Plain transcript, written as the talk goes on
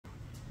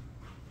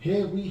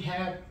here we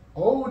have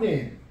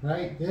Oden,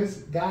 right?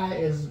 This guy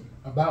is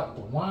about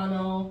the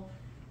Wano.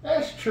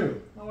 That's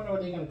true. I wonder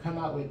what they're going to come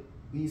out with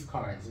these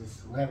cards.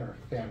 This whatever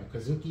family,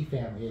 Kazuki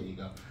family, there you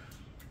go.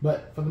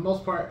 But for the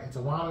most part, it's a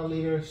Wano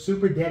leader,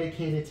 super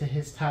dedicated to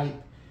his type.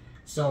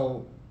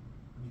 So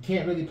you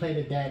can't really play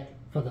the deck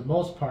for the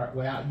most part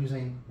without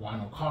using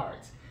Wano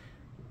cards.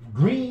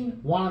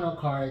 Green Wano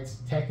cards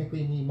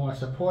technically need more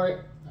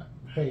support.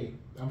 Hey,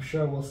 I'm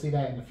sure we'll see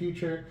that in the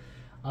future.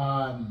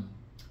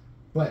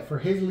 But for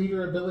his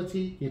leader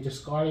ability, you're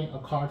discarding a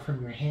card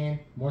from your hand.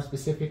 More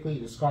specifically,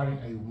 you're discarding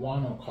a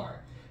Wano card,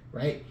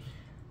 right?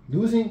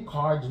 Losing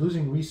cards,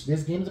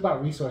 this game is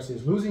about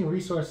resources. Losing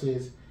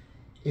resources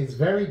is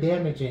very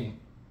damaging.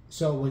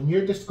 So when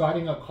you're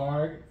discarding a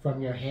card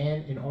from your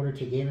hand in order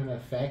to gain an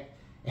effect,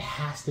 it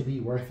has to be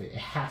worth it. It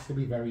has to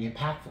be very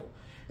impactful.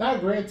 Now,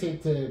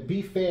 granted, to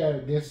be fair,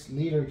 this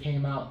leader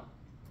came out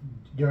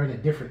during a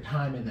different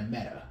time in the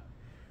meta.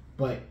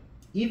 But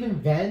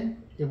even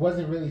then, it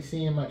wasn't really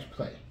seeing much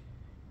play.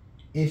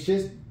 It's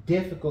just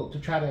difficult to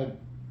try to,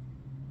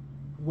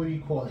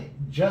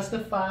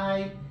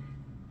 justify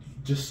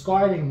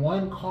discarding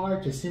one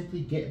card to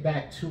simply get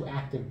back 2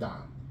 active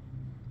Don.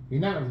 You're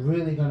not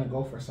really going to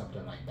go for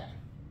something like that.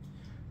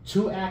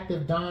 2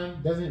 active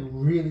Don doesn't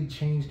really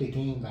change the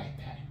game like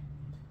that.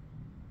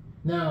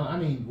 Now, I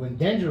mean, when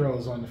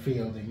Denjiro's on the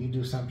field and you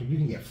do something, you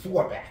can get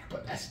 4 back,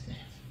 but it's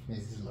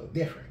a little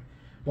different.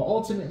 But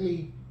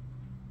ultimately,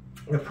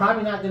 you're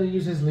probably not going to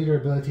use his leader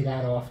ability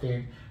that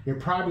often. You're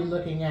probably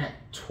looking at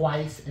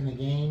twice in a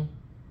game,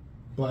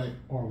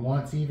 or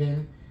once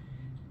even.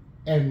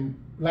 And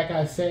like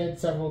I said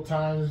several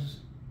times,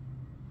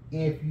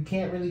 if you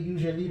can't really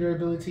use your leader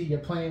ability, you're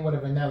playing with a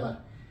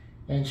vanilla.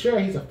 And sure,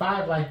 he's a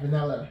 5-life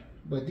vanilla,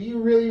 but do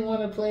you really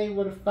want to play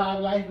with a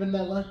 5-life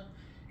vanilla?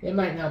 It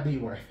might not be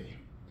worth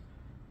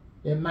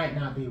it. It might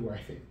not be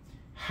worth it.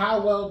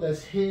 How well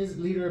does his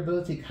leader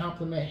ability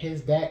complement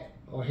his deck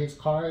or his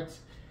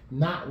cards?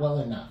 Not well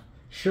enough.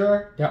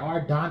 Sure, there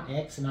are Don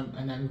X, and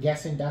I'm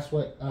guessing that's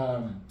what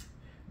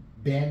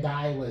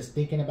Bandai was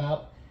thinking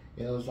about.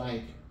 It was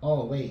like,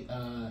 oh wait,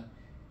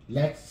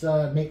 let's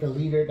make a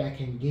leader that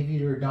can give you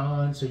your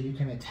Don so you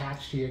can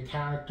attach to your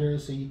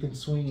characters so you can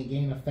swing and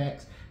gain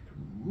effects.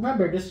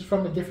 Remember, this is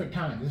from a different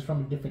time.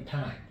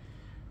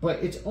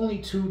 But it's only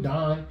 2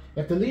 Don.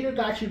 If the leader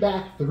got you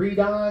back 3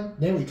 Don,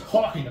 then we're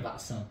talking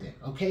about something,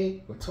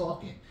 okay? We're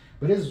talking.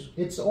 But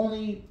it's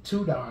only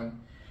 2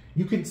 Don.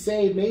 You could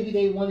say maybe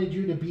they wanted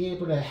you to be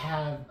able to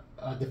have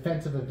a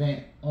defensive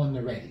event on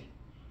the ready.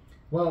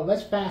 Well,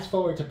 let's fast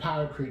forward to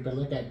Power Creep and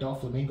look at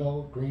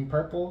Doflamingo, green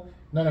purple.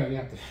 No, you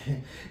have to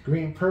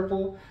green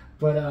purple.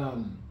 But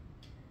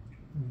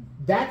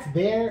that's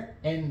there,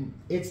 and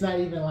it's not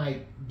even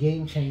like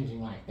game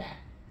changing like that.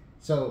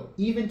 So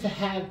even to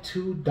have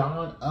 2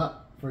 Don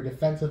up for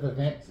defensive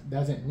events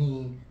doesn't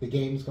mean the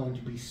game is going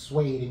to be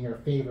swayed in your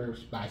favor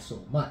by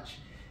so much.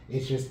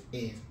 It just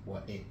is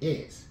what it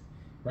is,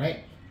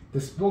 right?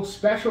 The most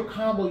special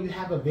combo you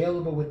have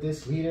available with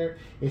this leader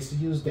is to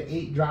use the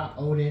 8-drop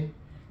Oden,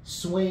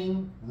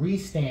 swing,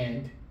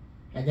 restand,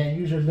 and then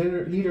use your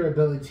leader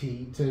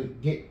ability to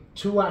get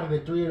 2 out of the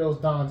 3 of those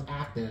Dons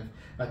active,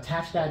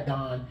 attach that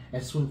Don,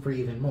 and swing for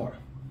even more.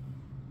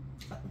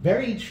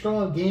 Very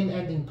strong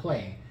game-ending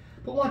play.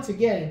 But once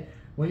again,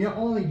 when you're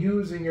only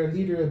using your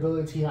leader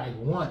ability like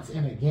once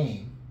in a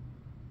game,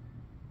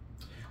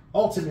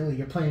 ultimately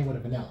you're playing with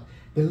a vanilla.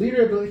 The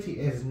leader ability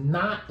is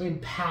not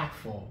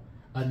impactful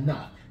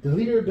enough. The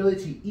leader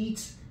ability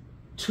eats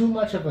too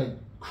much of a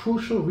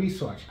crucial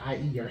resource,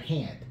 i.e. your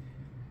hand.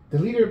 The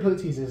leader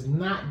abilities is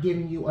not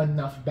giving you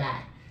enough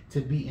back to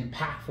be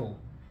impactful.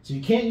 So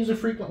you can't use it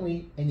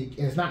frequently, and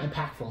it's not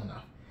impactful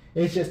enough.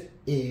 It just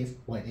is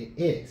what it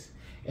is.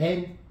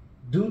 And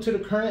due to the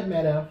current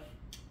meta,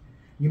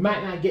 you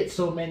might not get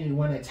so many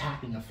when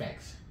attacking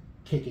effects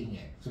kicking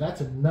in. So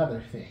that's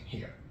another thing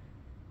here.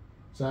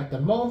 So at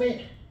the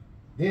moment,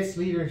 this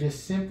leader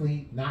just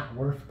simply not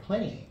worth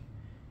playing.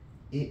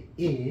 It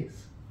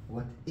is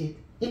what it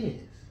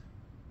is.